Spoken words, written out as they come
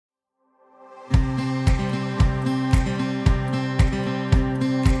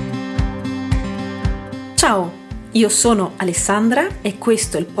Ciao, io sono Alessandra e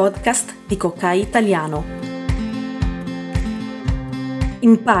questo è il podcast di Italiano.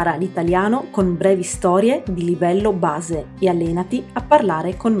 Impara l'italiano con brevi storie di livello base e allenati a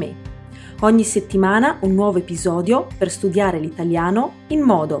parlare con me. Ogni settimana un nuovo episodio per studiare l'italiano in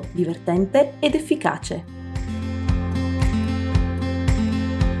modo divertente ed efficace.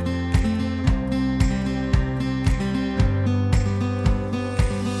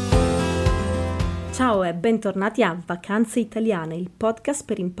 Ciao e bentornati a Vacanze italiane, il podcast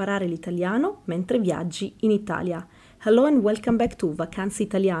per imparare l'italiano mentre viaggi in Italia. Hello and welcome back to Vacanze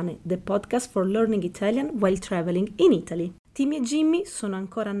italiane, the podcast for learning Italian while traveling in Italy. Timmy e Jimmy sono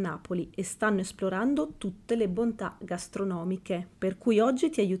ancora a Napoli e stanno esplorando tutte le bontà gastronomiche, per cui oggi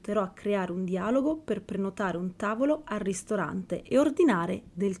ti aiuterò a creare un dialogo per prenotare un tavolo al ristorante e ordinare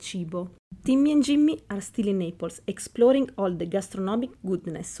del cibo. Timmy and Jimmy are still in Naples, exploring all the gastronomic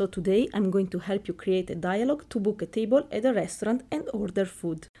goodness, so today I'm going to help you create a dialogue to book a table at a restaurant and order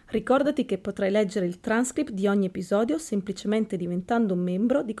food. Ricordati che potrai leggere il transcript di ogni episodio semplicemente diventando un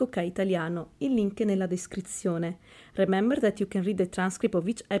membro di Italiano, il link è nella descrizione. Remember that you can read the transcript of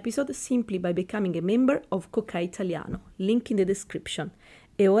each episode simply by becoming a member of Italiano, link in the description.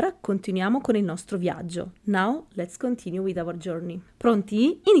 E ora continuiamo con il nostro viaggio. Now let's continue with our journey.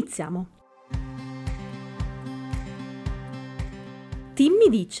 Pronti? Iniziamo! Timmy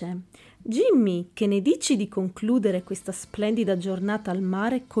dice: Jimmy, che ne dici di concludere questa splendida giornata al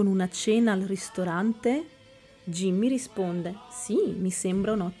mare con una cena al ristorante? Jimmy risponde: sì, mi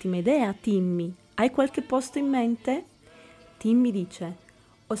sembra un'ottima idea, Timmy. Hai qualche posto in mente? Timmy dice: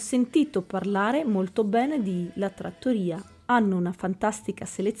 ho sentito parlare molto bene di La Trattoria. Hanno una fantastica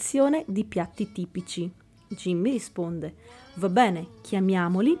selezione di piatti tipici. Jimmy risponde: va bene,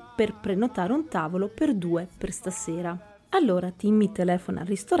 chiamiamoli per prenotare un tavolo per 2 per stasera. Allora Timmy telefona al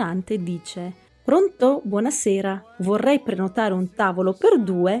ristorante e dice: pronto? Buonasera, vorrei prenotare un tavolo per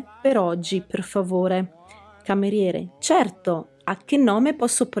 2 per oggi, per favore. Cameriere: certo, a che nome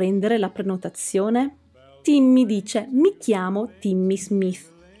posso prendere la prenotazione? Timmy dice: mi chiamo Timmy Smith.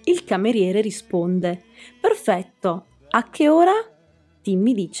 Il cameriere risponde: perfetto, a che ora?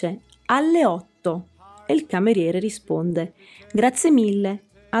 Timmy dice: alle 8. E il cameriere risponde: grazie mille,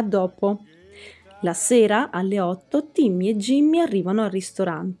 a dopo. La sera, alle 8, Timmy e Jimmy arrivano al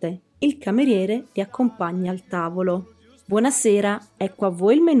ristorante. Il cameriere li accompagna al tavolo. Buonasera, ecco a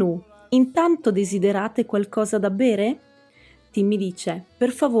voi il menù. Intanto desiderate qualcosa da bere? Timmy dice: per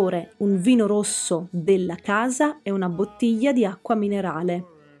favore, un vino rosso della casa e una bottiglia di acqua minerale.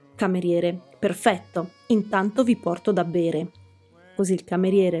 Cameriere: perfetto, intanto vi porto da bere. Così il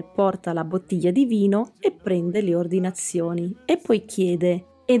cameriere porta la bottiglia di vino e prende le ordinazioni e poi chiede: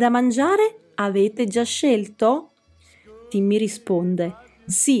 e da mangiare? Avete già scelto? Timmy risponde: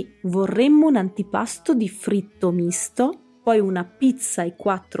 sì, vorremmo un antipasto di fritto misto, poi una pizza e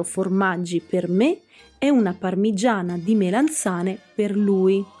 4 formaggi per me e una parmigiana di melanzane per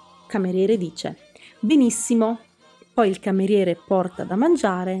lui. Cameriere dice: benissimo. Poi il cameriere porta da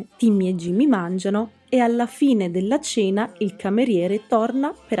mangiare, Timmy e Jimmy mangiano e alla fine della cena il cameriere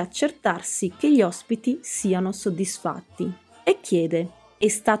torna per accertarsi che gli ospiti siano soddisfatti e chiede: è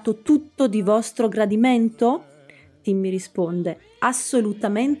stato tutto di vostro gradimento? Timmy risponde: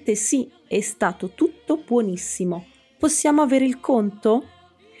 assolutamente sì, è stato tutto buonissimo. Possiamo avere il conto?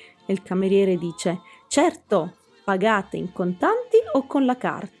 Il cameriere dice: certo, pagate in contanti o con la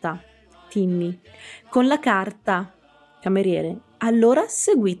carta? Timmy: con la carta. Cameriere: allora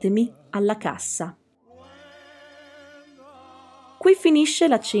seguitemi alla cassa. Qui finisce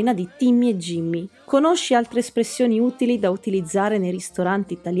la cena di Timmy e Jimmy. Conosci altre espressioni utili da utilizzare nei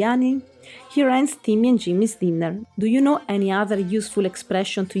ristoranti italiani? Here ends Timmy and Jimmy's dinner. Do you know any other useful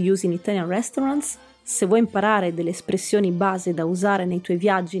expression to use in Italian restaurants? Se vuoi imparare delle espressioni base da usare nei tuoi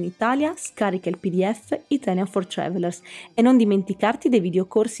viaggi in Italia, scarica il PDF Italian for Travelers e non dimenticarti dei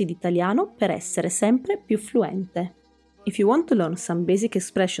videocorsi di italiano per essere sempre più fluente. If you want to learn some basic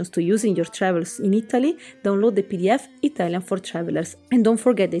expressions to use in your travels in Italy, download the PDF Italian for Travelers and don't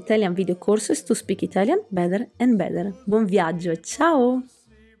forget the Italian video courses to speak Italian better and better. Buon viaggio e ciao!